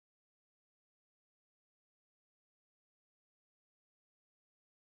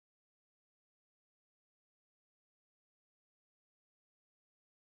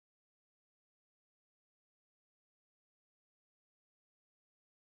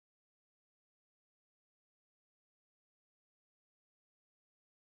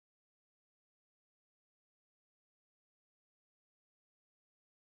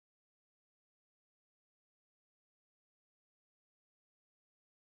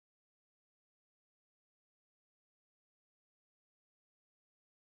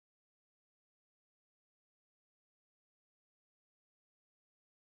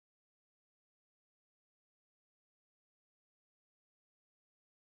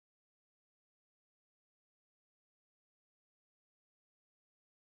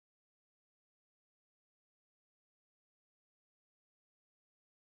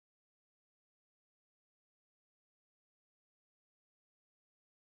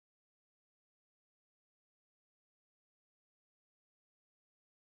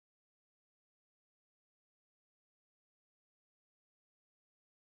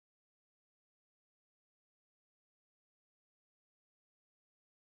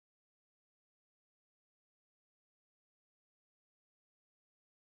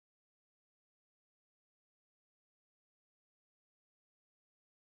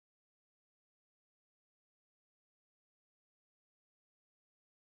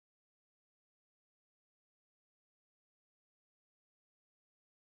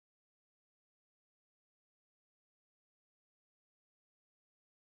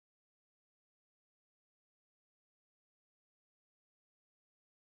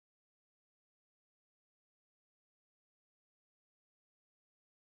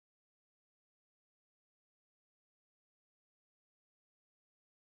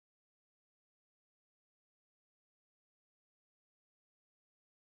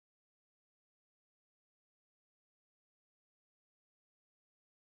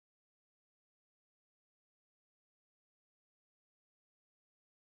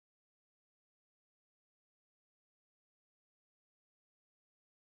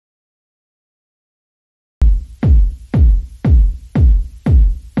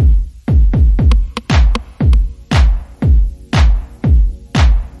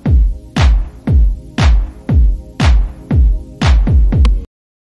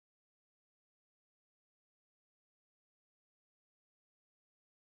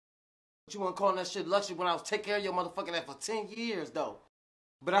You weren't calling that shit luxury when I was taking care of your motherfucking ass for 10 years, though.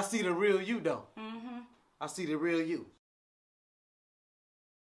 But I see the real you, though. Mm-hmm. I see the real you.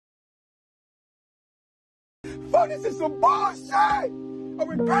 Fuck, this is some bullshit! I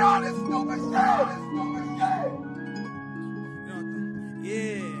regret all this stupid shit!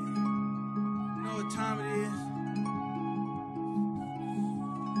 Yeah. You know what time it is?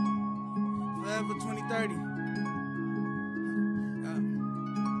 Forever 2030.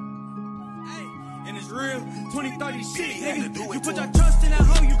 And it's real 2030 shit, nigga. You put your trust in that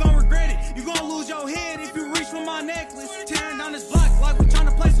hoe, you gon' regret it. You gon' lose your head if you reach for my necklace. Tearing down this block like we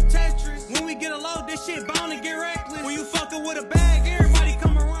tryna play some Tetris. When we get a load, this shit bound to get reckless. When you fucking with a bag, everybody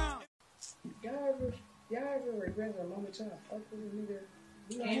come around. Y'all ever regret a moment y'all fuck with a nigga?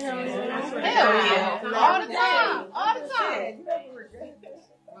 Hell yeah. All the time. All the time. You never regret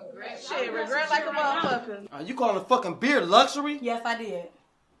that? Shit, regret like a motherfucker. You calling fucking beer luxury? Yes, I did.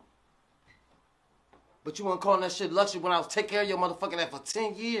 But you weren't calling that shit luxury when I was taking care of your motherfucking ass for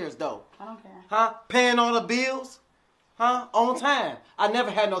 10 years, though. I don't care. Huh? Paying all the bills? Huh? On time. I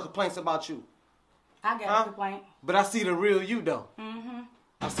never had no complaints about you. I got a complaint. But I see the real you, though. Mm-hmm.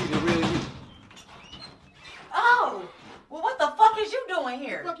 I see the real you. Oh! Well, what the fuck is you doing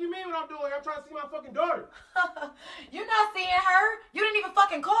here? What the fuck you mean what I'm doing? I'm trying to see my fucking daughter. You're not seeing her. You didn't even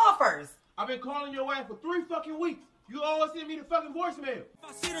fucking call first. I've been calling your ass for 3 fucking weeks. You always send me the fucking voicemail. If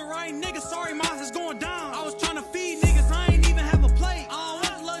I see the right nigga, sorry, mine is going down. I was trying to feed niggas, I ain't even have a plate. I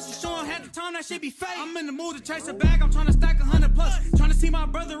don't want lunch, you showing had the time, that shit be fake. I'm in the mood to chase a bag, I'm trying to stack 100 plus. Trying to see my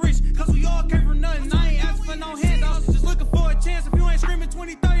brother rich, cause we all came from nothing. I ain't asking for no handouts, just looking for a chance. If you ain't screaming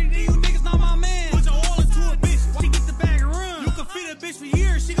 2030, then you niggas not my man. Put your all into a bitch, she get the bag and run. You can feed a bitch for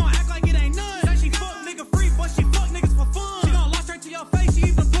years, she gon' act like it ain't none. Say she fuck nigga free, but she fuck niggas for fun. She gon' lie straight to your face, she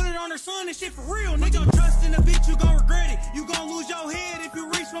even put it on her son. This shit for real, nigga. Put your trust in a bitch, you gon' regret it. You gon' lose your head if you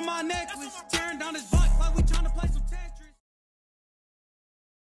reach for my necklace. Tearing down this block like we tryna play some Tetris.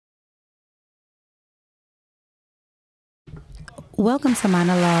 Welcome to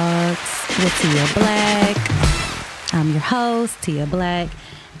Monologues with Tia Black. I'm your host, Tia Black.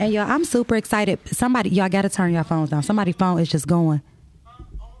 And y'all, I'm super excited. Y'all gotta turn your phones down. Somebody's phone is just going.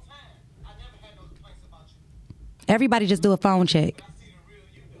 Everybody just do a phone check.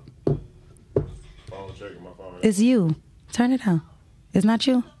 It's you. Turn it down. It's not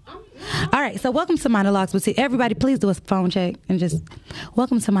you? All right, so welcome to Monologues with Tia. Everybody, please do a phone check and just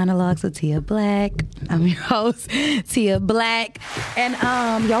welcome to Monologues with Tia Black. I'm your host, Tia Black. And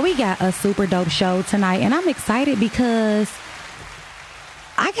y'all, we got a super dope show tonight, and I'm excited because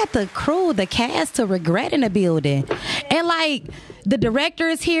I got the crew, the cast to regret in the building. And like the director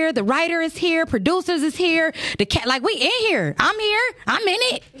is here, the writer is here, producers is here, like we in here. I'm here. I'm in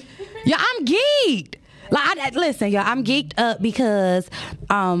it. Yeah, I'm geeked. Like, listen, y'all, I'm geeked up because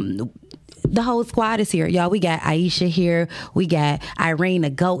the whole squad is here. Y'all, we got Aisha here. We got Irene the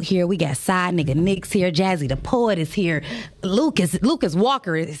GOAT here. We got Side Nigga Nick's here. Jazzy the Poet is here. Lucas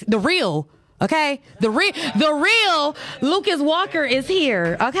Walker is the real, okay? The real Lucas Walker is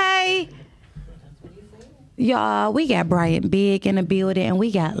here, okay? Y'all, we got Brian Big in the building, and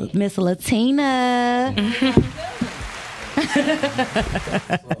we got Miss Latina.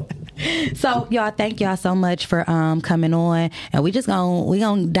 So y'all, thank y'all so much for coming on, and we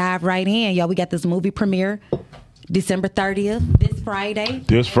gonna dive right in, y'all. We got this movie premiere December 30th, this Friday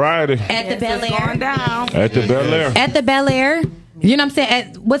at the Bel Air. Going down at the Bel Air. You know what I'm saying?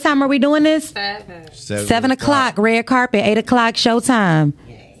 At what time are we doing this? 7 o'clock. Red carpet. 8 o'clock showtime.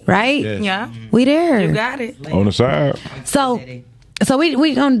 Right? Yes. Yeah, we there. you got it on the side. So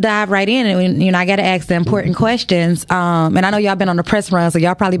we gonna dive right in, and you know I gotta ask the important questions. And I know y'all been on the press run, so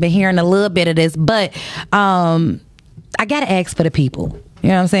y'all probably been hearing a little bit of this, but I gotta ask for the people. You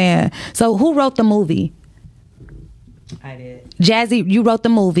know what I'm saying? So who wrote the movie? I did. Jazzy, you wrote the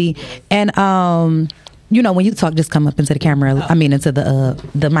movie, and you know when you talk, just come up into the camera. I mean into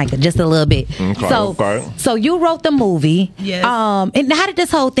the mic just a little bit. Okay. So you wrote the movie. Yes. And how did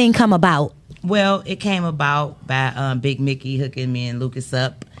this whole thing come about? Well, it came about by Big Mickey hooking me and Lucas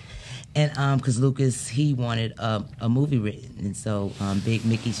up, and because Lucas, he wanted a movie written, and so Big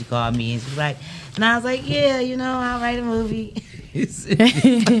Mickey, she called me and she was like, and I was like, yeah, you know, I'll write a movie.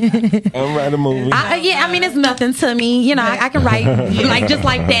 I'll write a movie. Yeah, I mean, it's nothing to me. You know, I can write like just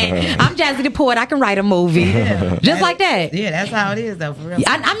like that. I'm Jazzy the Poet. I can write a movie just like that. Yeah, that's how it is, though, for real.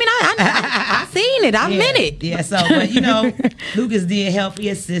 I seen it. I'm in it. Yeah, so, but, you know, Lucas did help. He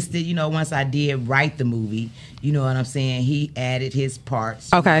assisted, you know, once I did write the movie. You know what I'm saying? He added his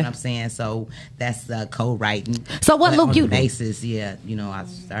parts. Okay. You know what I'm saying? So that's co-writing. So what, Luke, you... basis, yeah, you know, I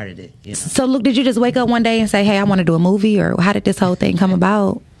started it. You know? So, Luke, did you just wake up one day and say, hey, I want to do a movie? Or how did this whole thing come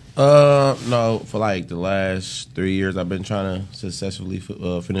about? No. For like the last 3 years, I've been trying to successfully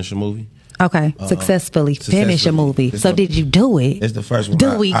finish a movie. Okay, successfully finish a movie. So did you do it? It's the first one.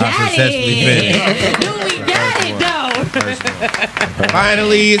 Do we got successfully it? Do we got it? No.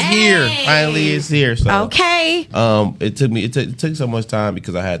 Finally, it's here. Finally, it's here. So, okay. It took so much time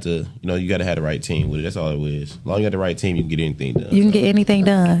because I had to. You got to have the right team with it. That's all it was. As long as you got the right team, you can get anything done. You can get anything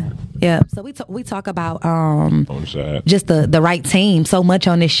done. Yeah. So we talk about just the right team so much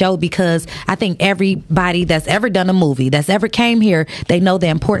on this show because I think everybody that's ever done a movie, that's ever came here, they know the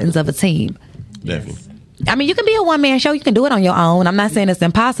importance of a team. Definitely. I mean, you can be a one-man show. You can do it on your own. I'm not saying it's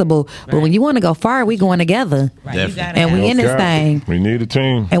impossible, but when you want to go far, we going together. Right. And we in this thing. We need a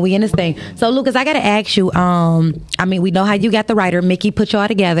team. And we in this thing. So, Lucas, I got to ask you, I mean, we know how you got the writer. Mickey put y'all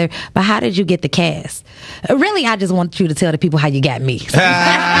together, but how did you get the cast? Really, I just want you to tell the people how you got me.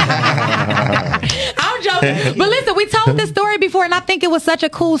 I'm joking. But listen, we told this story before, and I think it was such a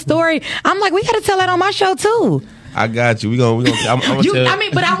cool story. I'm like, we got to tell that on my show, too. I got you. We gonna. I'm gonna tell. I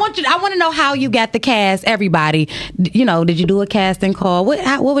mean, but I want to know how you got the cast. Everybody, did you do a casting call?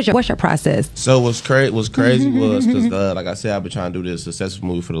 What's your process? So what's crazy was because like I said, I've been trying to do this successful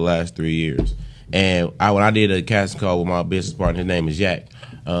movie for the last 3 years, and when I did a casting call with my business partner, his name is Yak.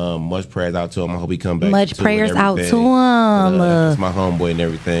 Much prayers out to him. I hope he come back. Much prayers out to him. It's my homeboy and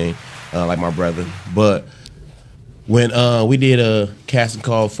everything, like my brother. But when we did a casting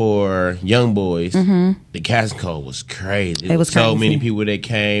call for Young Boys, the casting call was crazy. It was so many people that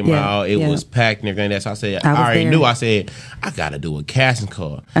came out. It was packed and everything. That's how I said, I already knew. I said, I got to do a casting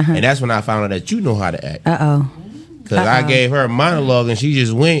call. And that's when I found out that you know how to act. Because I gave her a monologue and she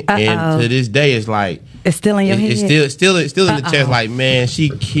just went. And to this day, it's like, it's still in your head. It's still in the chest. Like, man, she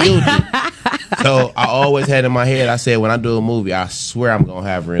killed it. So I always had in my head, I said, when I do a movie, I swear I'm going to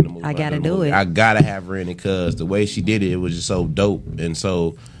have her in the movie. I got to do it. I got to have her in it because the way she did it, it was just so dope and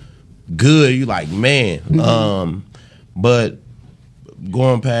so good. You like, man. But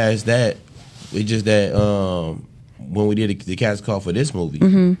going past that, it's just that when we did the cast call for this movie,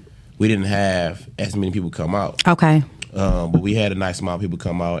 we didn't have as many people come out. Okay. But we had a nice amount of people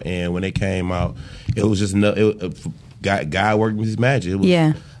come out, and when they came out, it was just God worked with his magic. It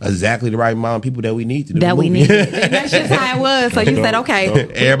was exactly the right amount of people that we need to do that the movie. We need. And that's just how it was. So you said, okay,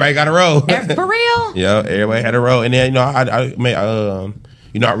 everybody got a role for real. Yeah, everybody had a role, and then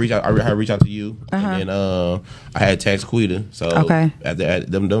I reached out to you, and then I had text Quita. So after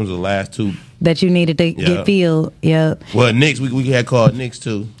them was the last two that you needed to get filled. Yep. Well, Nix, we had called Nix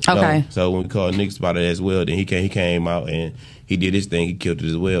too. Okay. So when we called Nix about it as well, then he came out and he did his thing. He killed it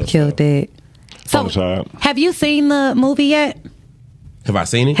as well. Killed it. So, have you seen the movie yet? Have I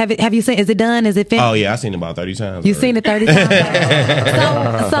seen it? Have you seen? Is it done? Is it finished? Oh yeah, I've seen it about 30 times. You've seen it 30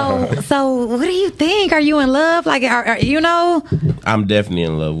 times. So what do you think? Are you in love? Like, I'm definitely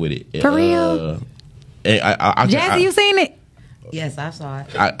in love with it. For real? Jazzy, you seen it? Yes, I saw it.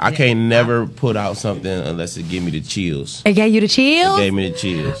 I can't never put out something unless it give me the chills. It gave you the chills? It gave me the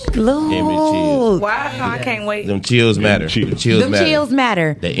chills. Look. Wow, I can't wait. Them chills matter. Them chills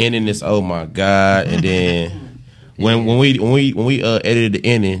matter. The ending is, oh my God. And then when we edited the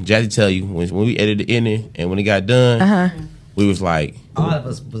ending, Jazzy tell you, when we edited the ending and when it got done, we was like, all of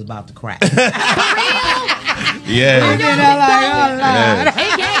us was about to crack. Yeah. It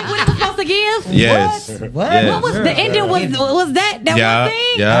gave what it was supposed to give? Yes. What? Yes. What was the ending? Was that one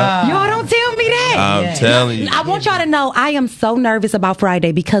thing? Yeah. Y'all don't tell me that. I'm telling you. I want y'all to know I am so nervous about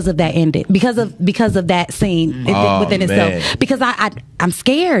Friday because of that ending. Because of that scene within itself. Because I'm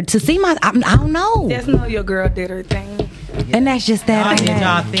scared to see I don't know. Just know your girl did her thing. And that's just that. Y'all did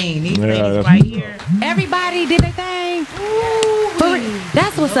y'all thing. These ladies right here. Everybody did their thing.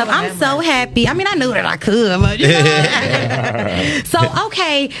 That's what's up. I'm so happy. I mean, I knew that I could, but So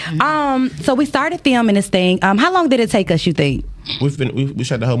okay, so we started filming this thing. How long did it take us, you think? We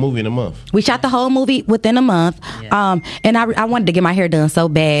shot the whole movie in a month. We shot the whole movie within a month. And I wanted to get my hair done so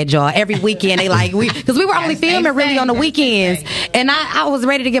bad, y'all. Every weekend because we were only filming really on the weekends, and I was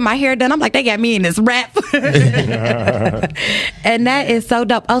ready to get my hair done. I'm like, they got me in this rap, and that is so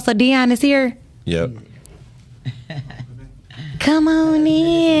dope. Oh, so Dion is here. Yep. Come on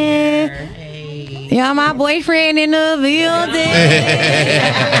in. Hey. Y'all my boyfriend in the building.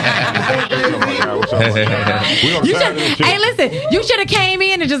 Hey, listen, you should have came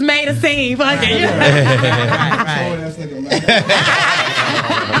in and just made a scene. Fuck it.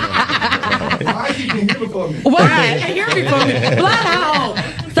 Why? Hear before me. Bloodhound.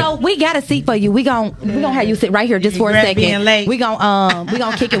 So we got a seat for you. We gon' have you sit right here just for a second. We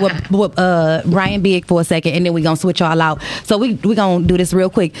gon' kick it with Brian Big for a second, and then we gonna switch y'all out. So we gonna do this real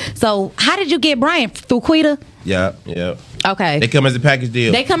quick. So how did you get Brian? Through Quita? Yeah. Okay. They come as a package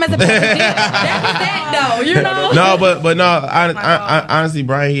deal. That was that though, you know. No, but no. I honestly,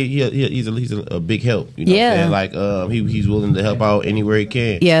 Brian, he's a big help. You know what I'm saying? Like he's willing to help out anywhere he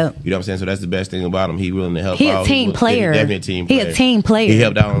can. Yeah. You know what I'm saying? So that's the best thing about him. He's willing to help out. He's a team player. Definitely a team player. He a team player. He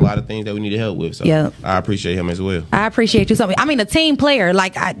helped out on a lot of things that we need help with. So I appreciate him as well. I appreciate you so much. I mean, a team player.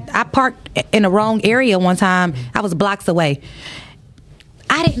 Like I parked in the wrong area one time. I was blocks away.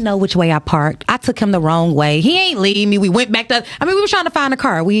 I didn't know which way I parked. I took him the wrong way. He ain't leave me. We went back to. I mean, we were trying to find a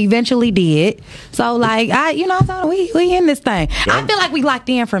car. We eventually did. So like, we in this thing. I feel like we locked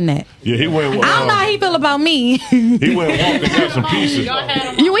in from that. Yeah, he went. I don't know how he feel about me. He went and walked and got some pieces.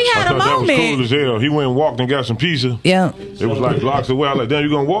 We had a moment. That was cool as hell. He went and walked and got some pizza. Yeah. It was like blocks away. I was like, damn, you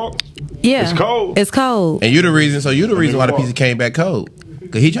gonna walk? Yeah. It's cold. It's cold. And you're the reason. So you're the reason why the pizza came back cold.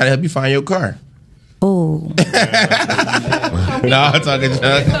 Cause he tried to help you find your car. Oh. No, I'm talking junk.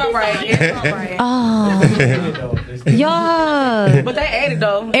 It's all right. Oh. Yeah. But they ate it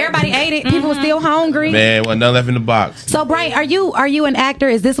though. Everybody ate it. People were still hungry. Man, wasn't nothing left in the box. So, Brian, are you an actor?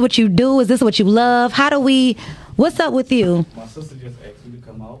 Is this what you do? Is this what you love? What's up with you? My sister just asked me to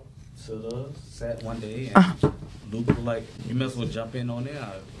come out to the set one day, and Luke was like, you must well jump in on it.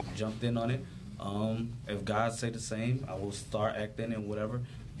 I jumped in on it. If God say the same, I will start acting and whatever.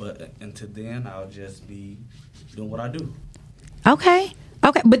 But until then, I'll just be doing what I do. Okay.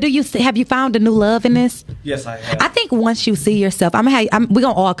 But have you found a new love in this? Yes, I have. I think once you see yourself, we're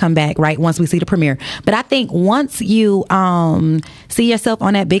gonna all come back right once we see the premiere. But I think once you see yourself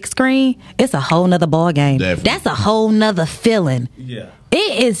on that big screen, it's a whole nother ball game. Definitely. That's a whole nother feeling. Yeah.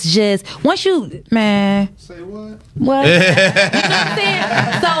 It is just once you Say what? What? You know what I'm saying?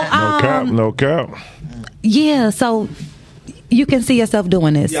 So No cap. Yeah. So you can see yourself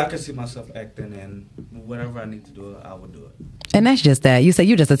doing this. Yeah, I can see myself acting, and whatever I need to do, I will do it. And that's just that. You say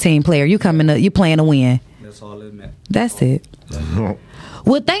you're just a team player. You playing to win. That's all it meant. That's it.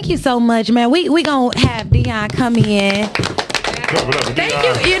 Well, thank you so much, man. We gonna have Dion come in. Thank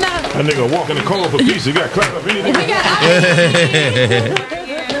you. You know that nigga walk in the car for pizza. You got clap up anything.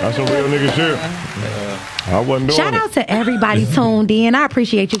 That's some real nigga shit. I wasn't doing Shout out to everybody tuned in. I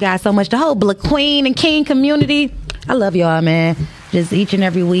appreciate you guys so much. The whole Black Queen and King community. I love y'all, man. Just each and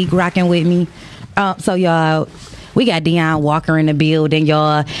every week rocking with me. So y'all, we got Deion Walker in the building,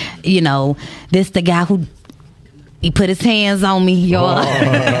 y'all. You know, this the guy who he put his hands on me, y'all.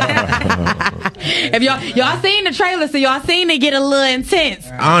 If y'all seen the trailer, so y'all seen it get a little intense.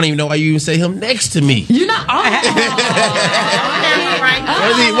 I don't even know why you even say him next to me. You know,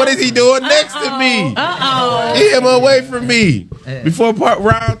 what is he doing next to me? Get him away from me. Before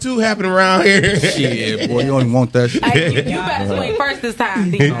round 2 happened around here. Shit, boy, you don't want that shit. You better swing first this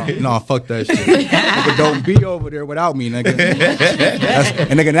time. No, fuck that shit. Nigga, don't be over there without me, nigga. That's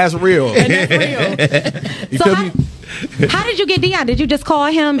real. And that's real. You feel me? How did you get Deion? Did you just call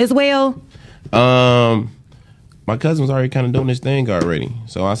him as well? My cousin was already kind of doing this thing already,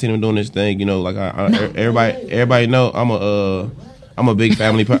 so I seen him doing this thing. You know, like everybody know I'm a big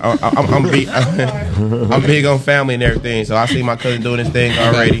family. I'm big on family and everything. So I see my cousin doing this thing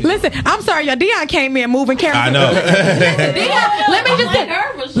already. Listen, I'm sorry, y'all. Dion came in moving cameras. I know. Dion, let me just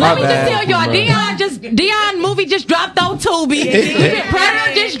tell y'all. Dion movie just dropped on Tubi.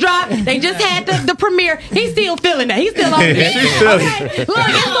 Predator just dropped. They just had the premiere. He's still feeling that. He's still on there. Okay. Look,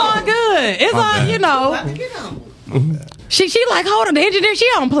 it's all good. It's all, you know. She like, hold on, the engineer, she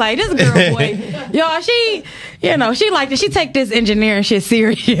don't play. This girl, boy. Y'all, she take this engineering shit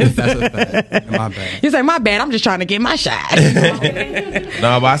serious. That's a fact. My bad. You say, my bad, I'm just trying to get my shot.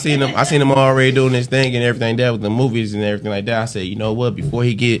 No, but I seen him already doing this thing and everything that with the movies and everything like that. I said, you know what, before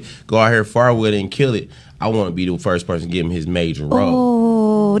he go out here far with it and kill it, I want to be the first person to give him his major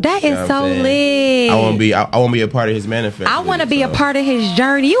role. Oh, that is so lit. I want to be a part of his manifesto. I want to be a part of his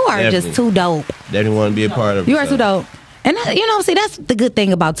journey. You are just too dope. Definitely want to be a part of it. You are too dope. And see, that's the good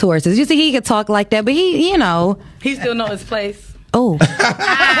thing about tourists. You see, he can talk like that, but he still know his place. Oh,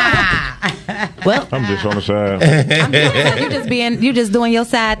 well, I'm just on the side. you just doing your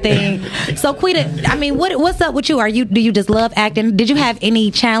side thing. So, Quita, I mean, what's up with you? Do you just love acting? Did you have any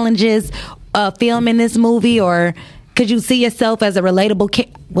challenges filming this movie, or could you see yourself as a relatable?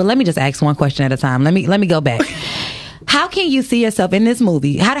 Well, let me just ask one question at a time. Let me go back. How can you see yourself in this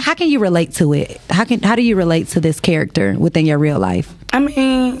movie? How can you relate to it? How do you relate to this character within your real life? I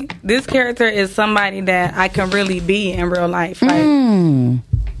mean, this character is somebody that I can really be in real life, like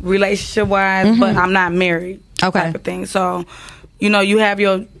relationship wise, but I'm not married. Okay, type of thing. So, you have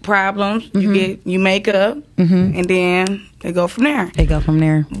your problems. You make up, and then they go from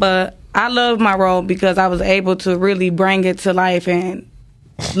there. But I love my role because I was able to really bring it to life and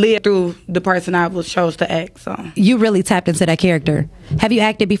live through the person I was chose to act. So you really tapped into that character. Have you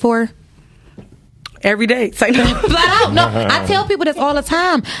acted before? Every day. Say no. Flat out. No, I tell people this all the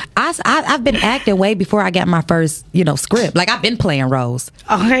time. I've been acting way before I got my first, script. Like I've been playing roles.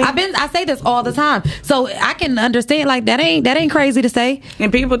 Okay. I say this all the time. So I can understand like that ain't crazy to say.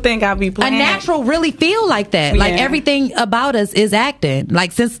 And people think I'll be playing. A natural really feel like that. Like everything about us is acting.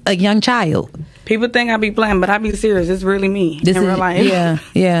 Like since a young child. People think I be playing, but I be serious. It's really me in real life.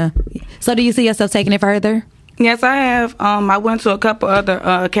 Yeah. So do you see yourself taking it further? Yes, I have. I went to a couple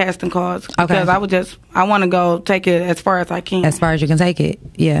other casting calls because I want to go take it as far as I can. As far as you can take it,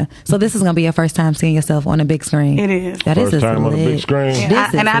 yeah. So this is gonna be your first time seeing yourself on a big screen. It is. That first is time lit. on a big screen.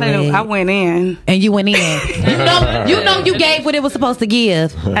 I went in. And you went in. you gave what it was supposed to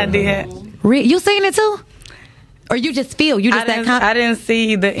give. I did. You seen it too, or you just feel you just I didn't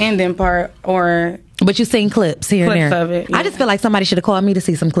see the ending part, but you seen clips here and there. Of it. Yeah. I just feel like somebody should have called me to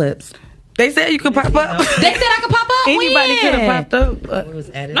see some clips. They said you could pop up. They said I could pop up. Anybody could have popped up.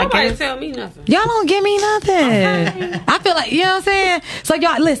 Nobody tell me nothing. Y'all don't give me nothing. Okay. I feel like, you know what I'm saying? So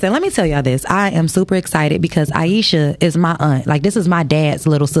y'all, listen, let me tell y'all this. I am super excited because Aisha is my aunt. Like, this is my dad's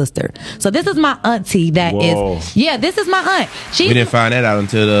little sister. So this is my auntie that is, this is my aunt. We didn't find that out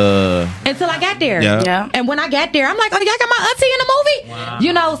until I got there. Yeah. And when I got there, I'm like, oh, y'all got my auntie in the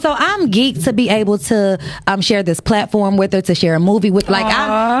movie? Wow. So I'm geeked to be able to share this platform with her, to share a movie with. Like,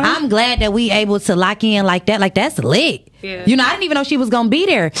 I'm glad that we able to lock in like that. Like, that's lit. Yeah. I didn't even know she was gonna be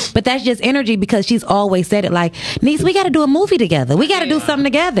there, but that's just energy because she's always said it like, niece, we gotta do a movie together. We gotta do something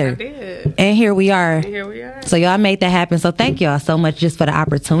together. I did. And here we are. So y'all made that happen. So thank y'all so much just for the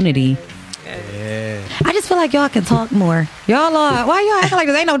opportunity. Yeah. I just feel like y'all can talk more. Y'all are, why y'all acting like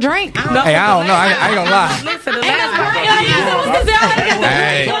there ain't no drink? Hey, I don't know. I ain't gonna lie. Listen,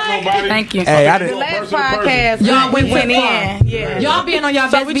 thank you. Hey, the last podcast, y'all went in. Yeah. Y'all being on y'all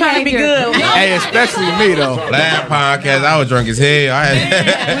best we trying to be good. Hey, especially me though. Last podcast, I was drunk as hell.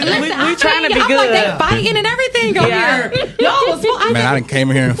 We trying to be good. Like they fighting and everything over here. Y'all was man, I done came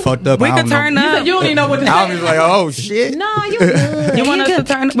in here and fucked up. We could turn up. You don't even know what to say. I was like, oh shit. No, you good. You want us to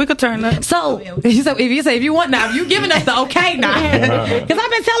turn? We could turn up. So if you want now, you giving us the okay now. Because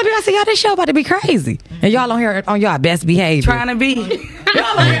I've been telling people, I said, y'all, this show about to be crazy. And y'all on here on y'all best behavior. Trying to be.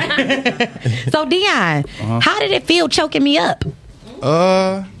 So Dion, how did it feel choking me up?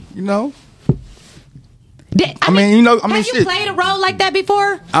 I mean, have you played a role like that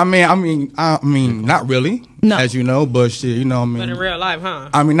before? I mean, not really. No. As you know, but shit, But in real life, huh?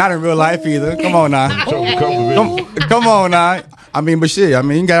 I mean, not in real life either. Come on now. Come on now. I mean, but shit,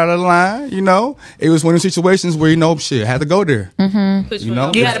 you got out of the line, It was one of the situations where, shit, I had to go there. Mm-hmm. It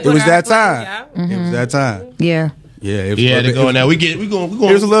was that time. It was that time. Yeah. Yeah, it was go now. We going.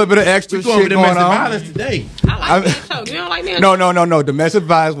 There's a little bit of extra shit going on. Violence today. I like that show. You don't like that? No. Domestic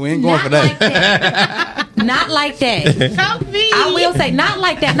violence. We ain't going for that. Not like that. Help me. I will say not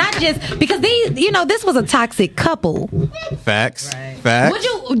like that. Not just because this was a toxic couple. Facts. Facts. Would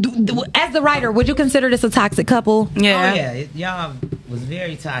you, as the writer, would you consider this a toxic couple? Yeah. Oh, yeah. Y'all was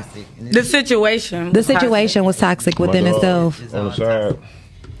very toxic. The situation. The situation was toxic within itself. On the side.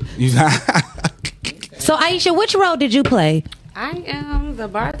 So Aisha, which role did you play? I am the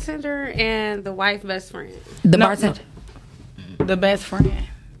bartender and the wife best friend. Bartender. The best friend.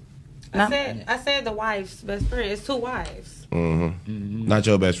 I said the wife's best friend. It's two wives. Mm-hmm. Not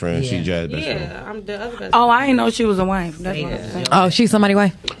your best friend. She's Jaz's best friend. Yeah, I'm the other best friend. Oh, I didn't know she was a wife. That's what I'm saying. Oh, she's somebody's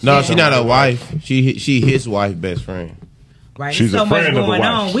wife? No, she's not a wife. She his wife best friend. Right. She's a friend of the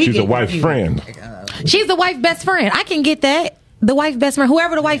wife. She's a wife's friend. She's the wife best friend. I can get that. The wife best friend,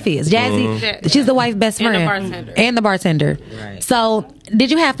 whoever the wife is, Jazzy, she's the wife best friend. And the bartender. Right. So,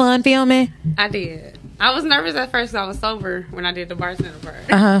 did you have fun filming? I did. I was nervous at first because I was sober when I did the bartender part.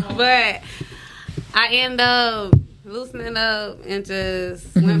 But I ended up loosening up and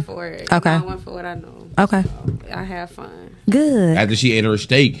just went for it. Okay. I went for what I know. Okay. So I had fun. Good. After she ate her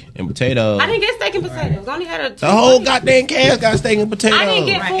steak and potatoes. I didn't get steak and potatoes. I only had the whole goddamn cast got steak and potatoes. I didn't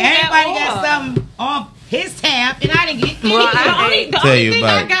get food Everybody at all. got something off his tab, and I didn't get anything. The only thing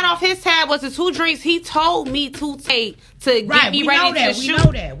I got off his tab was the 2 drinks he told me to take to get me ready to shoot.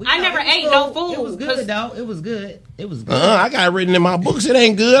 I never ate no food. It was good though. It was good. It was good. I got it written in my books. It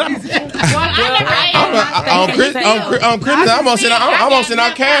ain't good. I never ate on Christmas. I'm gonna send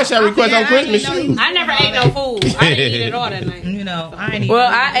out cash out request on Christmas. I never ate no food. I didn't eat it all that night.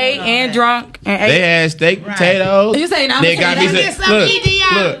 I ate and drunk and ate. They had steak, potatoes. You saying I'm they got me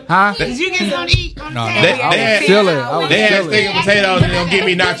look. Huh? Did you get something to eat? No, I was chilling. They had steak and potatoes and they'll give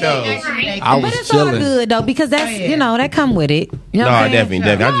me nachos. But it's all good though because that's that come with it. You know no,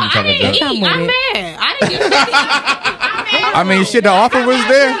 definitely. I just be talking I'm mad. I didn't get I mean, shit, the offer was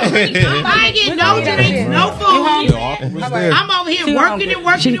there. I ain't getting no drinks, no food. The offer was there. I'm over here working and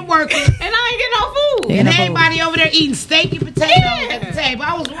working and working, and I ain't getting no food. And everybody over there eating steak and potatoes at the table.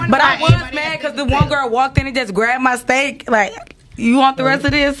 I was wondering. But I was mad because the one girl walked in and just grabbed my steak. Like, you want the rest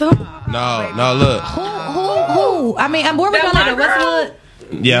of this? No, look. Who? I mean, where we going at Westwood?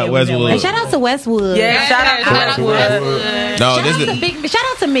 Yeah, Westwood. Hey, shout out to Westwood. Yeah, shout out to Westwood. No, shout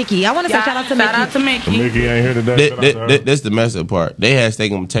out to Mickey. I want to say shout out to Mickey. Shout out to Mickey. Mickey ain't here today. This the messed up part. They had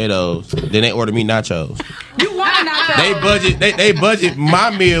steak and potatoes. Then they ordered me nachos. You wanted nachos. They budget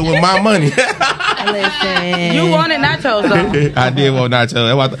my meal with my money. Listen. You wanted nachos though. I did want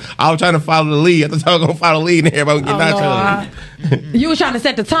nachos. I was trying to follow the lead. I thought I was gonna follow the lead and everybody would get nachos. You was trying to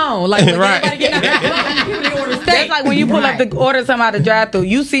set the tone, like right. That's like when you pull up to order something out the drive-thru.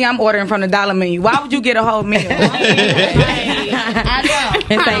 You see, I'm ordering from the dollar menu. Why would you get a whole meal? I know.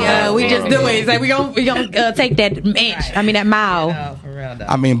 And say, we just do it. It's like we gonna take that inch. I mean that mile. For real though.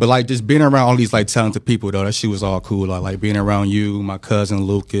 I mean, but like just being around all these like talented people though, that shit was all cool. Like being around you, my cousin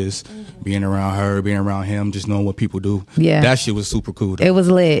Lucas, being around her, being around him, just knowing what people do. Yeah, that shit was super cool. Though. It was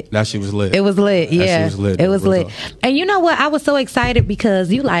lit. That shit was lit. It was lit. Yeah, that shit was lit. It was lit. And you know what? I was so excited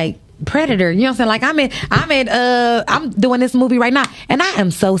because you like Predator. You know what I'm saying? Like I'm doing this movie right now, and I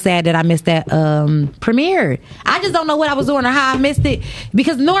am so sad that I missed that premiere. I just don't know what I was doing or how I missed it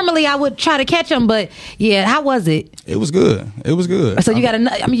because normally I would try to catch them, but yeah, how was it? It was good. It was good. So you got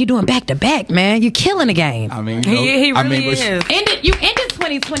to. I mean, you're doing back to back, man. You're killing the game. I mean, he really is. You ended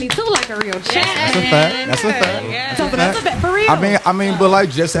 2022 like a real champ. That's a fact. That's a fact. Yeah. That's a fact for real. I mean, but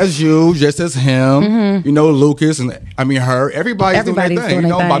like just as you, just as him, you know, Lucas, and I mean her. Everybody's doing their thing. You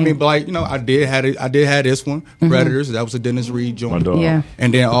know, I mean, but like you know, I did have this one, Predators. That was a Dennis Reed joint. Yeah.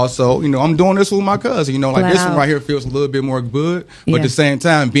 And then also, you know, I'm doing this with my cousin. You know, like this one right here feels a little bit more good, but at the same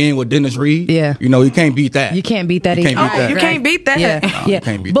time, being with Dennis Reed, you know, you can't beat that. You can't beat that. You can't beat that. You can't beat that. Yeah, no, you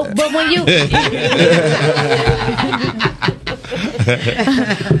can't beat that. But when you.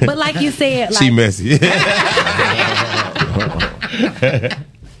 But like you said, like, she messy.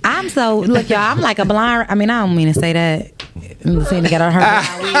 I'm so look, y'all. I'm like a blind. I mean, I don't mean to say that. I'm saying to get on her.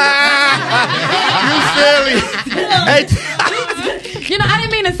 You silly. Hey. You know, I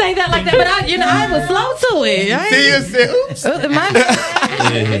didn't mean to say that like that, but I was slow to it.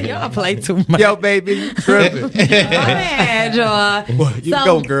 Y'all play too much. Yo, baby, tripping. Man, y'all. You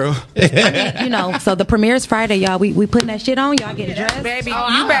go, girl. I mean, you know, so the premiere's Friday, y'all. We putting that shit on. Y'all get dressed, baby.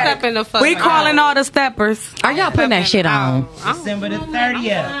 You better the fuck. We calling all the steppers. Are y'all putting that shit on? December the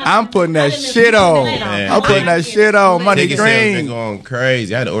 30th. I'm putting that shit on. I'm putting that shit on. Money Ticket sales been green. going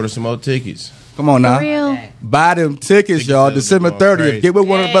crazy. I had to order some more tickets. Come on now. For real? Buy them tickets, y'all. December 30th. Get with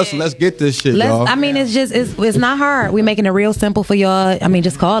one of us and let's get this shit, y'all. I mean, it's not hard. We making it real simple for y'all. I mean,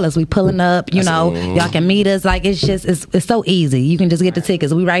 just call us. We pulling up. You know, y'all can meet us. Like it's so easy. You can just get the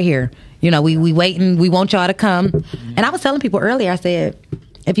tickets. We right here. You know, we waiting. We want y'all to come. And I was telling people earlier. I said,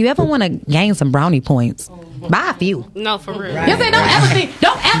 if you ever want to gain some brownie points, buy a few. No, for real. You say don't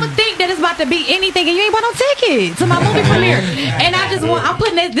ever think that it's about to be anything and you ain't bought no ticket to my movie premiere. And I'm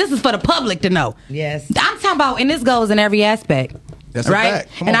putting this is for the public to know. Yes. I'm talking about, and this goes in every aspect. That's right. a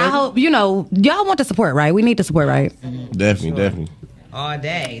fact. And I hope, you know, y'all want the support, right? We need the support, right? Definitely. All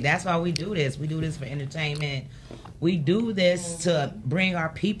day. That's why we do this. We do this for entertainment. We do this to bring our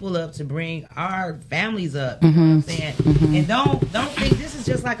people up, to bring our families up. You know what I'm saying? And don't think this is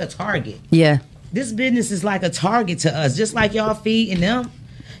just like a target. Yeah. This business is like a target to us. Just like y'all feeding them,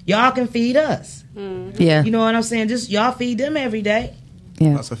 y'all can feed us. Yeah. You know what I'm saying? Just y'all feed them every day.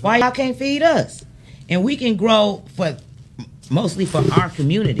 Yeah. Why y'all can't feed us? And we can grow mostly for our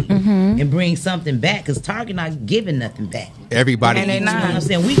community and bring something back, because Target not giving nothing back. Everybody. You know what I'm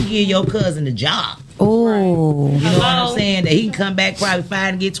saying? We can give your cousin a job. Oh. You know what I'm saying? That he can come back probably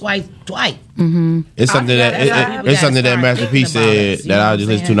fine and get twice. It's something that Master P said that I just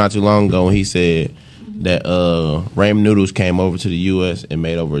listened to not too long ago. And he said that ramen noodles came over to the U.S. and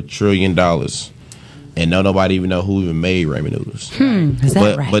made over $1 trillion. And nobody even know who even made ramen noodles. Is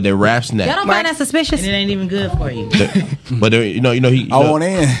that right? But they're rap snack. Y'all don't find that suspicious? And it ain't even good for you. But he. I want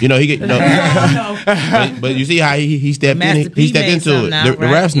in. He get. But you see how he stepped in. He stepped into it. The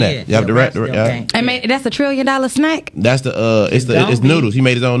rap snack. Yeah, the rap. I mean, that's $1 trillion snack. That's it's noodles. He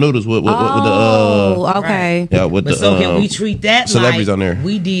made his own noodles with the. Okay. Yeah, with but the. So can we treat that celebrities like on there?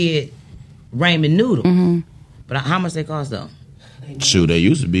 We did ramen noodles. But how much they cost though? Shoot, they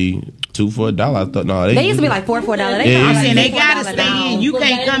used to be $2 for $1. I thought they used to be like $4 for $1. I'm saying they gotta stay in. You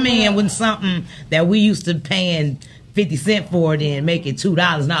can't come in with something that we used to paying 50 cents for it and make it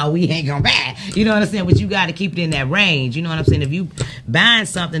 $2. No, we ain't gonna buy. You know what I'm saying? But you gotta keep it in that range. You know what I'm saying? If you buying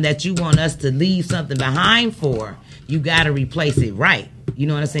something that you want us to leave something behind for, you got to replace it right. You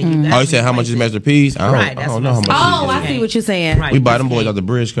know what I'm saying? You said how much is Master P's? I don't know how much. Oh, I see what you're saying. Right, we buy them boys out the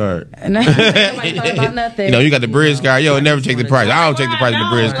bridge card. Nobody thought about nothing. You know, you got the bridge card. Yo, never check the price. I don't check the price of the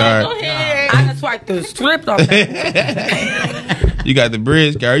bridge card. I just swiped the script off that. You got the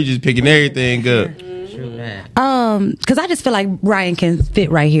bridge card. You just picking everything up. Because I just feel like Ryan can fit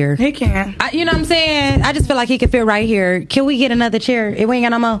right here. He can. You know what I'm saying? I just feel like he can fit right here. Can we get another chair? We ain't got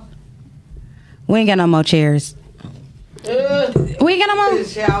no more. We ain't got no more chairs. We ain't got no more. I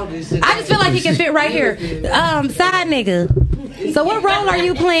just feel like he can fit right here. Side nigga. So what role are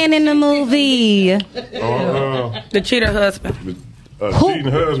you playing in the movie? The cheater husband.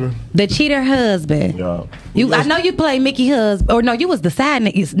 Cheating husband. The cheater husband. Yeah. I know you play Mickey husband. Or no, you was the side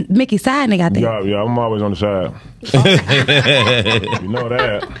nigga. Mickey's side nigga, I think. Yeah, I'm always on the side. You know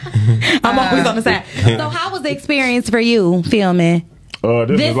that. I'm always on the side. So how was the experience for you filming this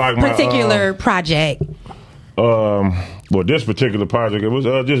this is like particular project? Well, this particular project, it was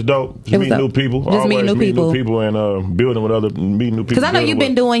just dope. Just meeting new people. Just meeting new people. And building with meeting new people. Because I know you've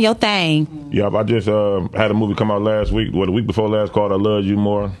been doing your thing. Yeah, I just had a movie come out last week. The week before last called I Love You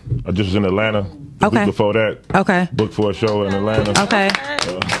More. I just was in Atlanta. The week before that. Okay. Booked for a show in Atlanta. Okay.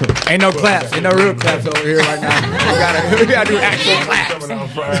 Ain't no claps. Ain't no real claps over here right now. We gotta do actual claps.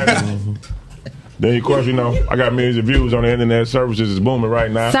 Then, of course, I got millions of views on the internet. Services is booming right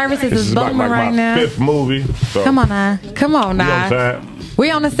now. Services is booming right now. Fifth movie. So Come on now.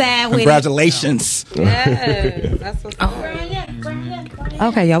 We on the side with Congratulations. Yes, that's what's up.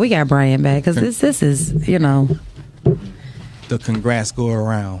 Okay, y'all, we got Brian back because this is, The congrats go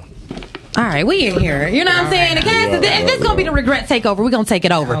around. All right, we in here. You know what I'm saying? The cast, if this is going to be the regret takeover, we're going to take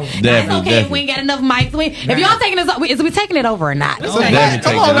it over. It's okay if we ain't got enough mics. If y'all taking this, is we taking it over or not? Come on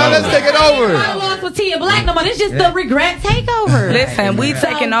now, let's take it over. I lost with Tia Black no more. It's just the regret takeover. Listen, we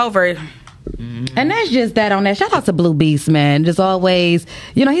taking over. And that's just that on that. Shout out to Blue Beast, man. Just always,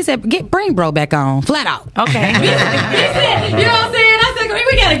 he said, bring bro back on. Flat out. Okay. He said, you know what I'm saying? I said,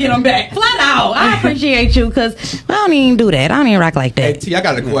 we got to get him back. Flat out. I appreciate you because I don't even do that. I don't even rock like that. Hey, T, I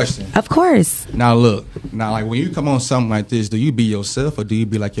got a question. Of course. Now, look. Now, like, when you come on something like this, do you be yourself or do you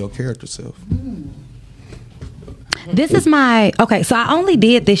be like your character self? This is so I only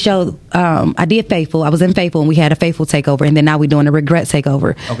did this show. I did Faithful. I was in Faithful and we had a Faithful takeover, and then now we're doing a Regret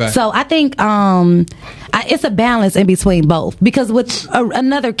takeover. Okay. So I think it's a balance in between both, because with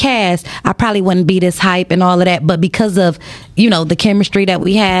another cast, I probably wouldn't be this hype and all of that, but because of the chemistry that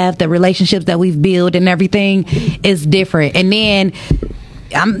we have, the relationships that we've built and everything is different. And then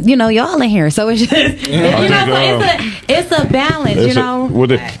y'all in here, so it's just it's a balance. What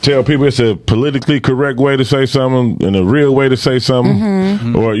they tell people, it's a politically correct way to say something and a real way to say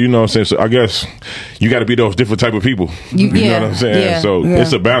something, or what I'm saying. So I guess you got to be those different type of people. You know what I'm saying? Yeah, so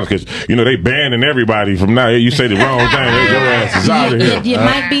it's a balance because they banning everybody from now. You say the wrong thing, your ass is out of here. You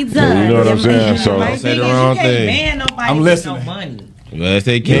might be done. You know what I'm saying? So say the wrong thing. I'm listening. No money. Yes,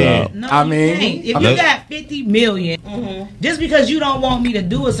 they can. No, I mean, if you got 50 million, just because you don't want me to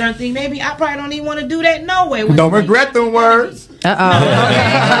do a certain thing, maybe I probably don't even want to do that no way. Don't regret them words. I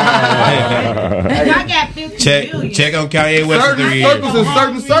got 50 million. Check on Kanye West in 3 years. Circles in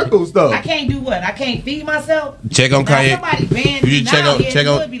certain circles, though. I can't do what? I can't feed myself? Check on Kanye. You check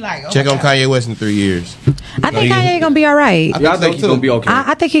on Kanye West in 3 years. I think Kanye gonna be all right. I think he's gonna be okay.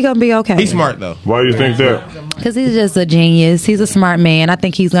 I think he's gonna be okay. He's smart though. Why do you think that? Because he's just a genius. He's a smart man. I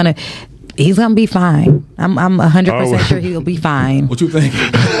think he's gonna be fine. I'm 100% sure he'll be fine. What you think?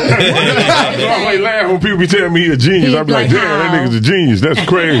 I always laugh when people be telling me he's a genius. I be like, damn, that nigga's a genius. That's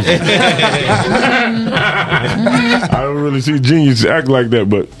crazy. I don't really see genius act like that,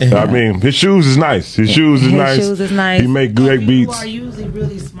 but I mean, his shoes is nice. His shoes is nice. He make great beats. People are usually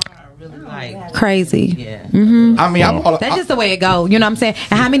really smart. Crazy. Yeah. Mm-hmm. I mean, that's just the way it go. You know what I'm saying?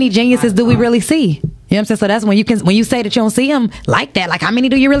 And how many geniuses do we really see? You know what I'm saying? So that's when you say that you don't see him like that. Like, how many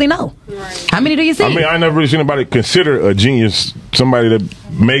do you really know? Right. How many do you see? I mean, I never really seen anybody consider a genius somebody that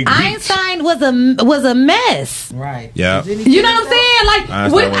make beats. Einstein was a mess. Right. Yeah. You know what I'm saying? Like,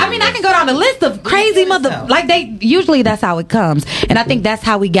 I can go down the list of crazy usually that's how it comes. And I think that's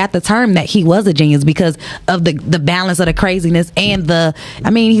how we got the term that he was a genius, because of the balance of the craziness and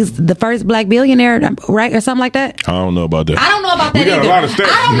he's the first black billionaire, right? Or something like that. I don't know about that. I don't know about that either. A lot of stats.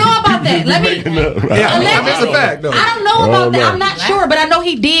 I don't know about that. That's a fact, though. I don't know about that. I'm not sure, but I know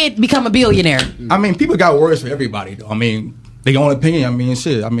he did become a billionaire. I mean, people got words for everybody, though. I mean, their own opinion. I mean,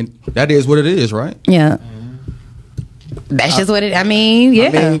 shit. I mean, that is what it is, right? Yeah. That's just what it. I mean,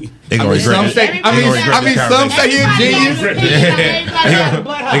 yeah. They gonna regret some this. say. Some say he a genius. They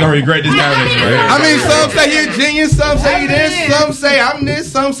gonna regret this conversation. Right? I mean, some say he a genius. Some say he this. Some say I'm this.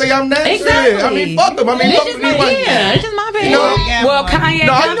 Some say I'm that. Exactly. Shit. I mean, fuck them. I mean, It's just my opinion. Well, Kanye,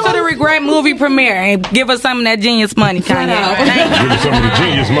 come to the Regret movie premiere and give us some of that genius money, Kanye. Give us some of the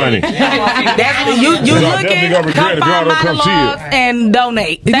genius money. That's you looking. Come find Monologues and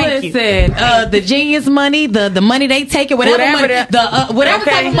donate. Thank you. Listen, the genius money, the money they take it, whatever type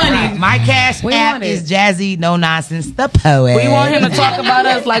of money. My cash app is Jazzy No Nonsense, the poet. We want him to talk about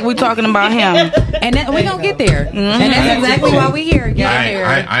us like we're talking about him, and we're gonna get there. And that's exactly why we here.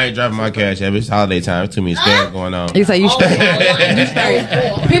 I ain't driving my cash app. It's holiday time. Too many scams going on. You say you straight.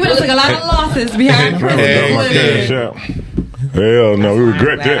 People just took a lot of losses behind the Hell no, we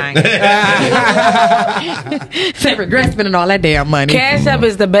regret that. Say regret spending all that damn money. Cash App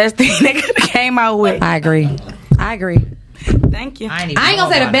is the best thing they could have came out with. I agree. Thank you. I ain't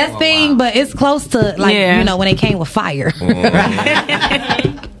gonna say the best thing, but it's close to you know when it came with fire.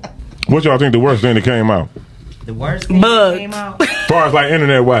 What y'all think the worst thing that came out? The worst thing that came out? As far as like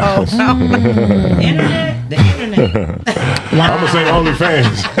internet wise. Internet? The internet. I'm gonna say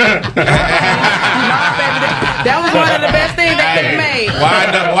OnlyFans. That was one of the best things they could have made. Why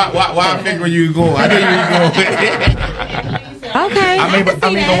I figure you going? I knew you were going. Okay. I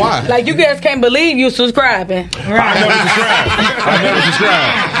mean, why? Like you guys can't believe you subscribing. I never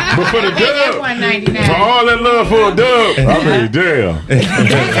subscribed. But for the dub, for all that love for a dub, I mean, damn.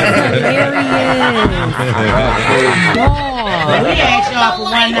 We asked y'all for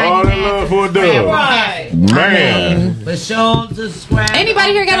 $1.99. All that love for a dub. Right. Man. But show subscribe.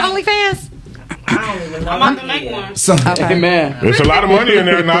 Anybody here got OnlyFans? I'm about to make one. Okay. Man, There's a lot of money in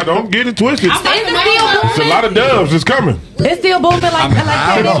there now. Don't get it twisted. It's a lot of dubs. It's coming. It's still booming like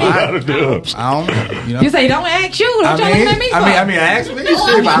I don't know. A lot of dubs. I don't. You know. You say don't ask you. Don't you looking at me for? I mean, ask me this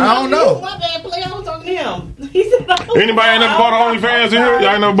shit, but I don't know. My bad, play. I was talking to him. Anybody ain't never bought an OnlyFans in here?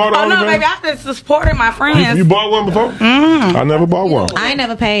 Y'all ain't never bought an Oh no, OnlyFans? baby, I just supported my friends. You bought one before? I never bought one. I ain't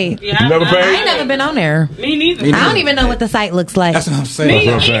never paid. Yeah, You never I paid? ain't never been on there. Me neither. I don't even know what the site looks like. That's what I'm saying.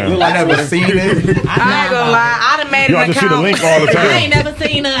 That's what I'm saying. I never seen it. I ain't gonna lie, I done made You an have to see the account. link all the I time. ain't never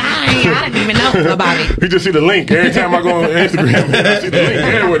seen it. I didn't even know about it. You just see the link every time I go on Instagram. I see the link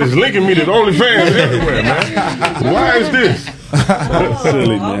everywhere. It's linking me to OnlyFans everywhere, man. Why is this? That's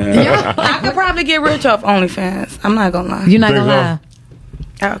silly, man. I could probably get rich off OnlyFans. I'm not gonna lie. You're not gonna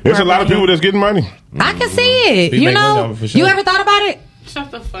lie. There's a lot of people that's getting money. I can see it. People You make money know, off it for sure. you ever thought about it? Shut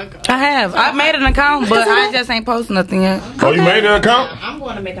the fuck up. I have. I made an account, but I just ain't posting nothing yet. Oh, you made an account? I'm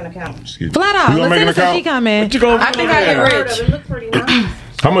going to make an account. Flat out. You gonna make an Let's see account? she coming. I think I get rich. It look pretty nice.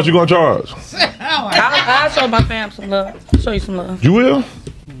 How much you gonna charge? I'll show my fam some love. Show you some love. You will?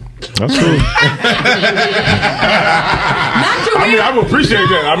 That's cool. I mean, I would appreciate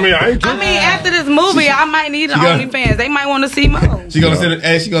that. I mean, I ain't I mean, after this movie, I might need an OnlyFans. They might want to see more. She gonna send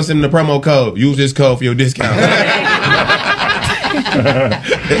it. She gonna send the promo code. Use this code for your discount.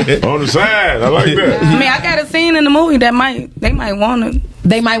 on the side. I like that. I mean, I got a scene in the movie that they might want to.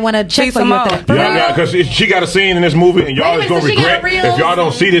 They might want to check some more. Yeah, because she got a scene in this movie, and y'all is gonna regret if y'all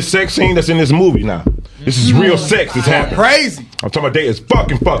don't see this sex scene that's in this movie now. This is real sex that's happening. Crazy. I'm talking about they is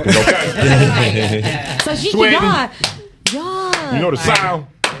fucking, okay? So she Sweating. y'all. You know the sound?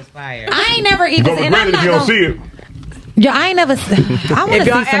 I ain't never You even. gonna regret it if you don't see it. Yeah, I ain't never. I want to If see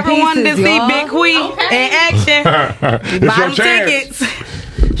y'all some ever wanted to pieces, see y'all. Big Queen in action, It's buy your them chance. tickets.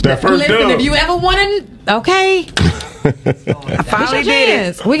 It's that first Listen, dub. if you ever wanted, okay. I finally did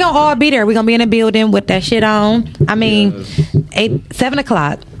it. We gonna all be there. We gonna be in the building with that shit on. I mean, 7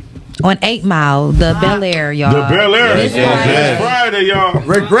 o'clock on 8 Mile, the Bel Air, y'all. The Bel Air. It's Friday, y'all.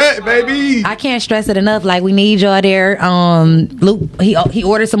 Regret, baby. I can't stress it enough. Like, we need y'all there. Luke, he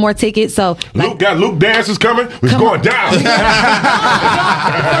ordered some more tickets. So Luke dances coming. It's going down. we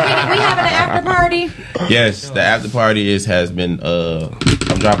having an after party. Yes, the after party has been.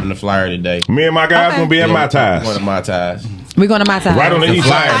 I'm dropping the flyer today. Me and my guys gonna be at my ties. One of my ties. We're going to my time. Right on the east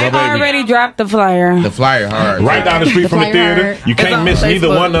side, my I've baby. already dropped the flyer. The flyer hard. Right down the street from the flyer theater. hard. You can't miss neither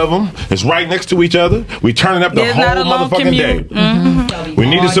one of them. It's right next to each other. We turning up the It's whole not a long motherfucking day. commute. We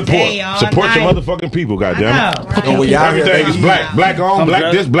need to support. day, all Support your night. motherfucking people, goddamn. we out here, Everything is baby. black. Black on,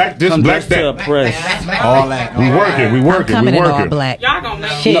 black this, black that. All that. We working, we Coming in all working. black. Y'all gonna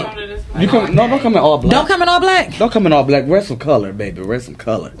make Shit. me come to this. You come? No, don't come in all black. Don't come in all black. Don't come in all black. Wear some color, baby. Wear some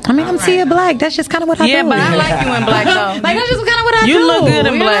color. I mean, I'm seeing black. That's just kind of what I do. Yeah, but I like you in black though. Like, that's just kind of what I do. You look good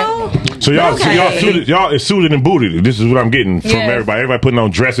in you black. know? So y'all is suited and booted. This is what I'm getting from everybody. Everybody putting on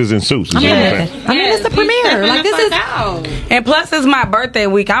dresses and suits. I mean, it's the premiere. Like this is, and plus it's my birthday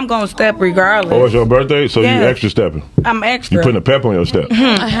week. I'm gonna step regardless. Oh, it's your birthday, so you extra stepping. I'm extra. You putting a pep on your step. The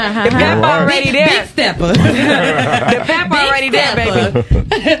pep already there. Big stepper. The pep already there, baby.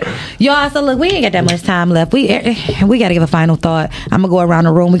 Y'all, so look, we ain't got that much time left. We got to give a final thought. I'm gonna go around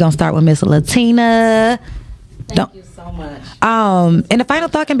the room. We're gonna start with Miss Latina. Thank you so much. And the final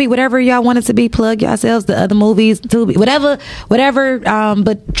thought can be whatever y'all want it to be. Plug yourselves, the other movies, too, whatever.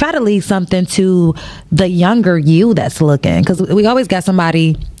 But try to leave something to the younger you that's looking, because we always got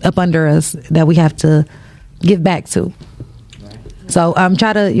somebody up under us that we have to give back to. So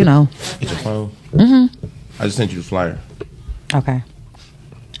try to, Get your phone. Mm-hmm. I just sent you the flyer. Okay.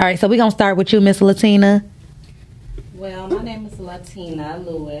 All right, so we're gonna start with you, Miss Latina. Well, my name is Latina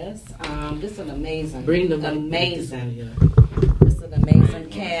Lewis. This is an amazing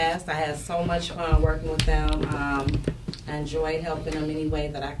cast. I had so much fun working with them. I enjoyed helping them any way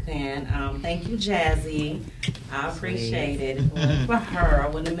that I can. Thank you, Jazzy. I appreciate it. If it wasn't for her, I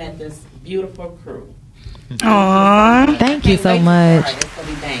wouldn't have met this beautiful crew. Aww, thank you so much.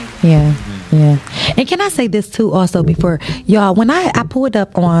 Yeah. And can I say this too also before y'all, when I pulled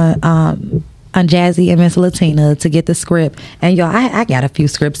up on Jazzy and Miss Latina to get the script, and y'all, I got a few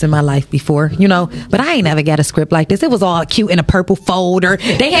scripts in my life before, but I ain't never got a script like this. It was all cute in a purple folder.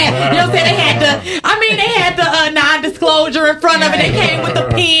 They had, they had the non-disclosure in front of it. They came with the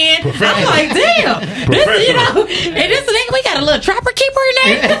pen. I'm like, damn, this, we got a little trapper keeper in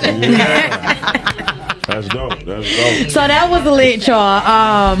there. That's dope. So that was lit,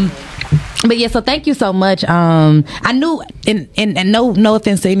 y'all. But yeah, so thank you so much. I knew, and no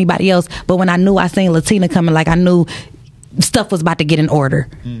offense to anybody else, but when I seen Latina coming, like I knew stuff was about to get in order.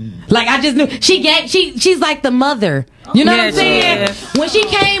 Like I just knew she's like the mother. You know what I'm saying? When she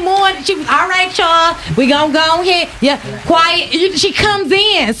came on, she was all right, y'all. We gonna go ahead. Yeah, quiet. She comes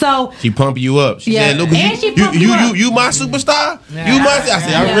in, so she pump you up. She said, "Look, you my superstar. You my." I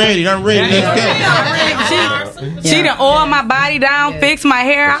said, "I'm ready. Let's go." She done oil my body down, fix my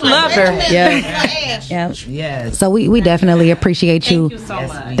hair. I love her. Yeah. Yes. So we definitely appreciate you. Thank you so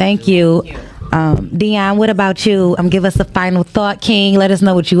much. Thank you. Dion, what about you? Give us a final thought, King. Let us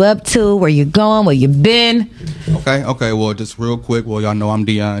know what you up to, where you going, where you been. Okay. Well, just real quick. Well, y'all know I'm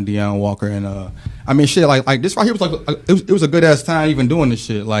Dion Walker, and shit, like this right here was like it was a good ass time even doing this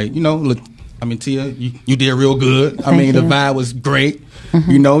shit. Like, look, Tia, you did real good. The vibe was great.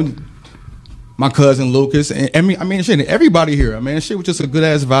 Mm-hmm. My cousin Lucas, and shit, everybody here. Shit was just a good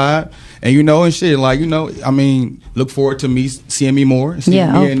ass vibe, and shit, like look forward to me seeing me more.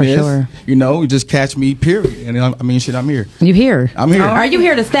 Sure. You just catch me. Period. And shit, I'm here. You here? I'm here. Are you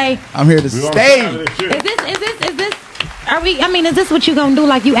here to stay? I'm here to stay. Is this? Are we? Is this what you gonna do?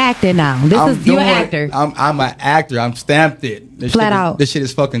 Like you acting now? You're an actor. I'm an actor. I'm stamped it. Flat out. This shit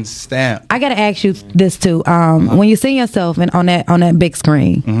is fucking stamped. I gotta ask you this too. When you see yourself on that big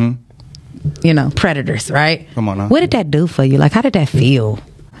screen. Mm-hmm. Predators, right? Come on now. What did that do for you? Like, how did that feel?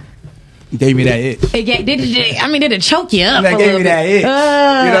 Gave me that itch. Did it choke you up? That gave me that itch.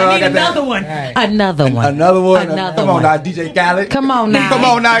 I need another one. Right. Another one. Come on now, DJ Khaled. Come on now,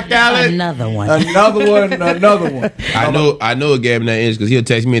 Khaled. Another one. I know it gave me that itch because he'll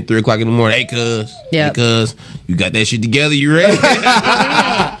text me at 3:00 in the morning. Hey, cuz. Yep. Because you got that shit together. You ready?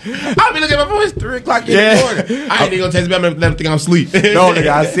 I'll be looking at my phone. It's 3:00 in the morning. I ain't even gonna text me. I'm gonna think I'm asleep. No, nigga,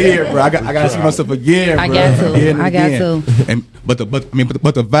 I see it, bro. I gotta see myself again, bro. I got to. But the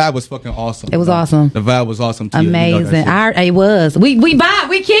vibe was fucking awesome. It was awesome. The vibe was awesome too. Amazing. It was. We vibed.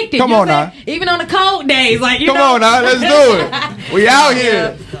 We kicked it. Come on now. Even on the cold days, Come on now. Let's do it. We out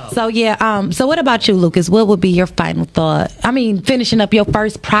here. So yeah. So what about you, Lucas? What would be your final thought? Finishing up your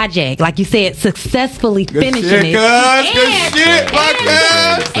first project, like you said, successfully finishing it. Good shit, my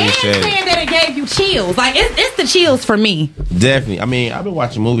cuz. And saying that it gave you chills. Like it's the chills for me. Definitely. I've been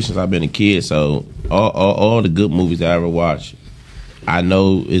watching movies since I've been a kid, so all the good movies I ever watched, I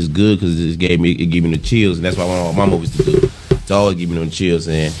know it's good because it gave me the chills, and that's why I want all my movies to do. To always give me them chills.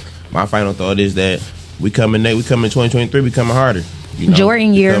 And my final thought is that we coming 2023, we coming harder.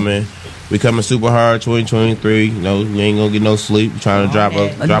 Jordan year. We coming super hard 2023. We ain't gonna get no sleep. We're trying to drop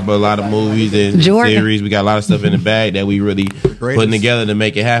a lot of movies and series. We got a lot of stuff in the bag that we really putting together to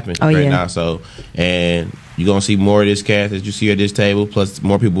make it happen now. So, and you're gonna see more of this cast that you see at this table, plus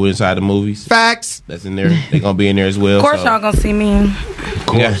more people inside the movies. Facts. That's in there. They're gonna be in there as well. Of course, y'all gonna see me.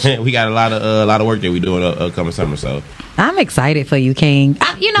 We got a lot of work that we doing upcoming summer. So I'm excited for you, King.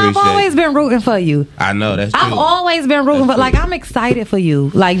 I've always been rooting for you. I know that's true. I've always been rooting for. Like, I'm excited for you.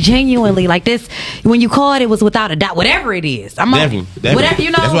 Like, genuinely, like this. When you called, it was without a doubt. Whatever it is, definitely. Whatever,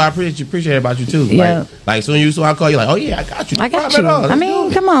 you know. That's what I appreciate about you too. Yeah. Like soon you I call you like, oh yeah, I got you. I got you. I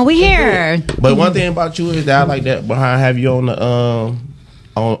mean, come on, we here. But one thing about you is that I like that behind have you on the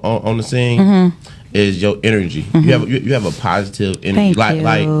on the scene is your energy. You have a positive energy. Thank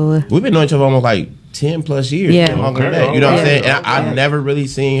like we've been knowing each other almost like 10 plus years. Yeah. Longer than that. You know what I'm saying? And I never really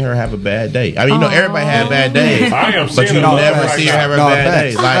seen her have a bad day. I mean, everybody had bad days. I am but you never see her have a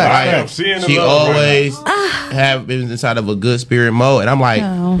bad day. Like she always have been inside of a good spirit mode. And I'm like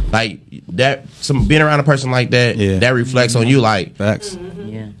that being around a person like that, that reflects on you like facts.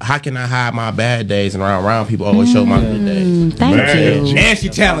 How can I hide my bad days and around people always show my good days? Thank you. And she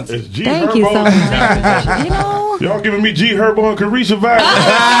talented. Thank you so much. You know, y'all giving me G Herbo and Carisha vibes.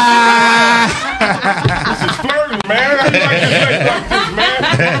 This is flirting, man. How you like this like this, man?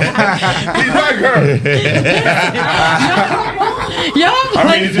 He's like her. I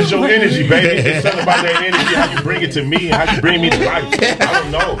mean, it's just your energy, baby. It's something about that energy, how you bring it to me and how you bring me to life. I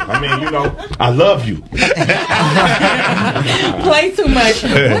don't know. I mean, I love you. Play too much.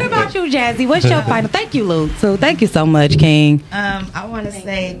 What about you, Jazzy? What's your final? Thank you, Luke. So thank you so much, King. I want to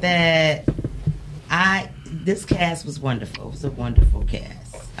say that this cast was wonderful. It was a wonderful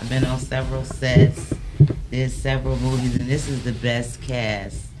cast. I've been on several sets, did several movies, and this is the best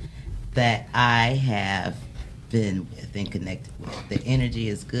cast that I have been with and connected with. The energy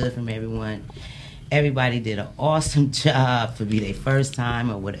is good from everyone. Everybody did an awesome job for their first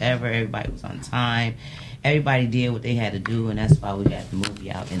time or whatever. Everybody was on time. Everybody did what they had to do, and that's why we got the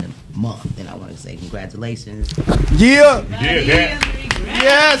movie out in a month. And I want to say congratulations. Yeah.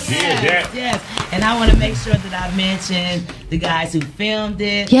 Yes. Yes. And I want to make sure that I mention the guys who filmed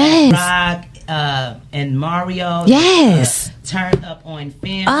it. Yes. Rock and Mario. Yes. Turned Up on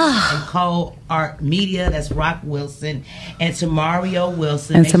Film and Co-Art Media. That's Rock Wilson and Tamario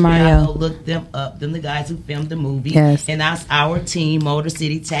Wilson. And Make sure Tamario. y'all go look them up. Them the guys who filmed the movie. Yes. And that's our team, Motor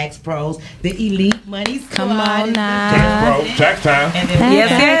City Tax Pros, the Elite Money Squad. Come on now. Tax time. And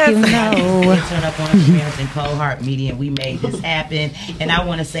then You know. Turn Up on Film and Co-Art Media, and we made this happen. And I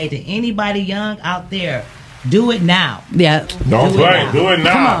want to say to anybody young out there, do it now. Yeah. Don't play. Do it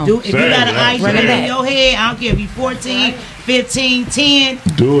now. If you got an idea in your head, I don't care if you're 14, 15, 10.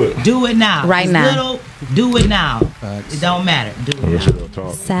 Do it. Do it now. Right It's now. Little, do it now. It don't matter. Do it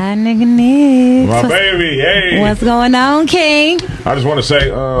now. Side nigga Nick. My baby, hey. What's going on, King? I just want to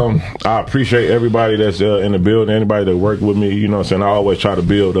say I appreciate everybody that's in the building, anybody that worked with me. You know what I'm saying? I always try to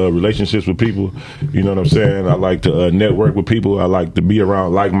build relationships with people. You know what I'm saying? I like to network with people. I like to be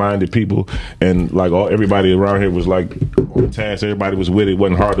around like-minded people. And like everybody around here was like on the task. Everybody was with it. It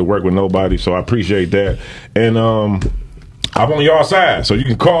wasn't hard to work with nobody. So I appreciate that. And I'm on y'all side, so you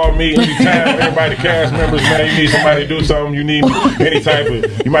can call me anytime. Everybody, the cast members, man, you need somebody to do something. You need any type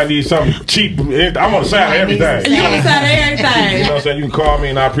of, you might need something cheap. I'm on the side of everything. You on the side of everything. You know what I'm saying? You can call me,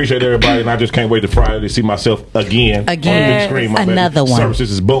 and I appreciate everybody. And I just can't wait to Friday to see myself again on the big screen. My Another one. Services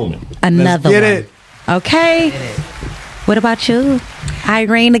is booming. Another Get one. it. Okay. What about you,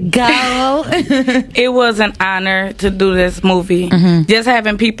 Irene? Go. It was an honor to do this movie. Mm-hmm. Just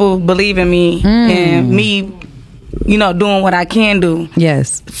having people believe in me and me, doing what I can do.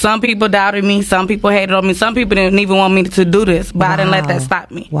 Yes. Some people doubted me. Some people hated on me. Some people didn't even want me to do this, but I didn't let that stop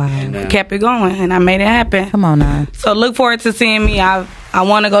me. Wow. Kept it going, and I made it happen. Come on now. So look forward to seeing me. I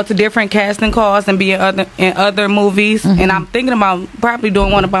want to go to different casting calls and be in other movies, and I'm thinking about probably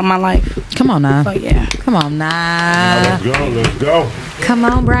doing one about my life. Come on now. So yeah. Come on now. Let's go. Come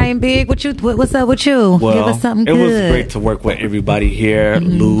on, Brian Big. What's up with you? Well, Give us something it good. was great to work with everybody here.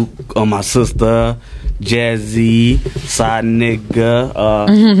 Luke, my sister, Jazzy, Side Nigga.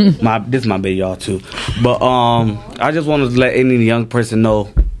 This is my baby, y'all too. But I just wanted to let any young person know,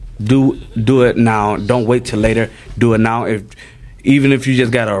 do it now. Don't wait till later. Do it now. Even if you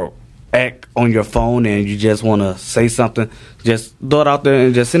just got a act on your phone and you just want to say something, just throw it out there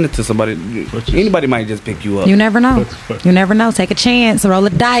and just send it to somebody. Anybody might just pick you up. You never know. You never know. Take a chance. Roll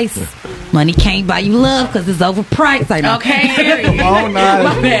a dice. Money can't buy you love because it's overpriced. I know. Okay. Come on now.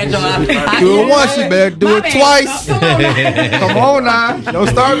 My bad, John. Do it once, you better do it twice. Come on now. Don't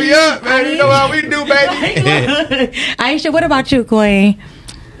start me up, man. You know how we do, baby. Aisha, what about you, Queen?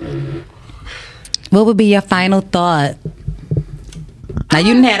 What would be your final thought? Now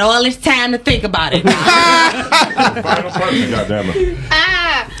you done had all this time to think about it. Final person, goddammit.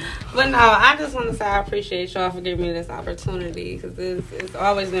 But no, I just want to say I appreciate y'all for giving me this opportunity because it's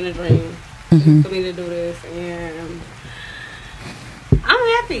always been a dream for me to do this, and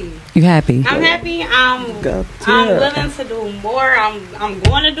I'm happy. You happy? I'm happy. I'm willing to do more. I'm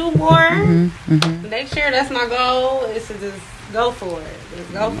going to do more. Next year, that's my goal. Is to just go for it.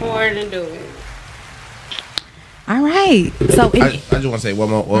 Just go for it and do it. All right. So I just want to say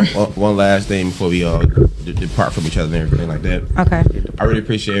one last thing before we all depart from each other and everything like that. Okay. I really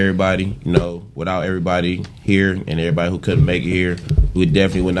appreciate everybody. You know, without everybody here and everybody who couldn't make it here, we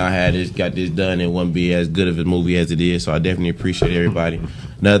definitely would not have got this done. It wouldn't be as good of a movie as it is. So I definitely appreciate everybody.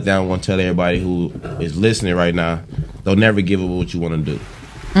 Another thing I want to tell everybody who is listening right now: don't never give up what you want to do.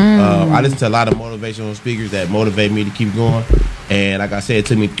 I listen to a lot of motivational speakers that motivate me to keep going. And like I said, it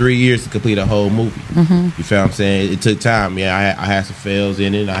took me 3 years to complete a whole movie. You feel what I'm saying? It took time. Yeah, I had some fails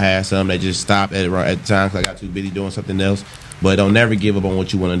in it. I had some that just stopped at the time because I got too busy doing something else. But don't never give up on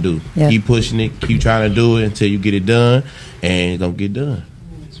what you want to do. Yep. Keep pushing it. Keep trying to do it until you get it done. And it's going to get done.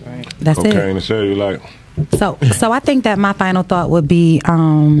 That's right. That's it. Okay, and so you like. So I think that my final thought would be, be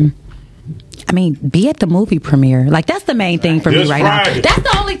at the movie premiere. Like, that's the main thing for me right now. That's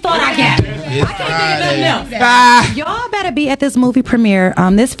the only thought I got. Y'all better be at this movie premiere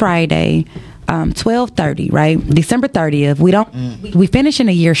this Friday, 12:30, right? December 30th. We finishing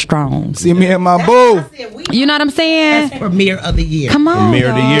a year strong. See me and my boo. You know what I'm saying? That's premiere of the year. Come on, premiere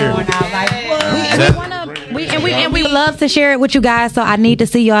of the year. We love to share it with you guys, so I need to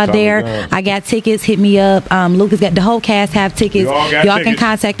see y'all there. I got tickets. Hit me up. Lucas got the whole cast have tickets. Y'all can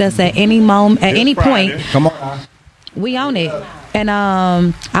contact us at any moment, at any point. Come on. We own it. And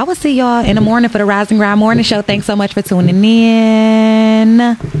I will see y'all in the morning for the Rise and Grind Morning Show. Thanks so much for tuning in.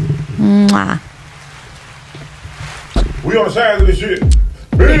 Mwah. We on the side of this shit.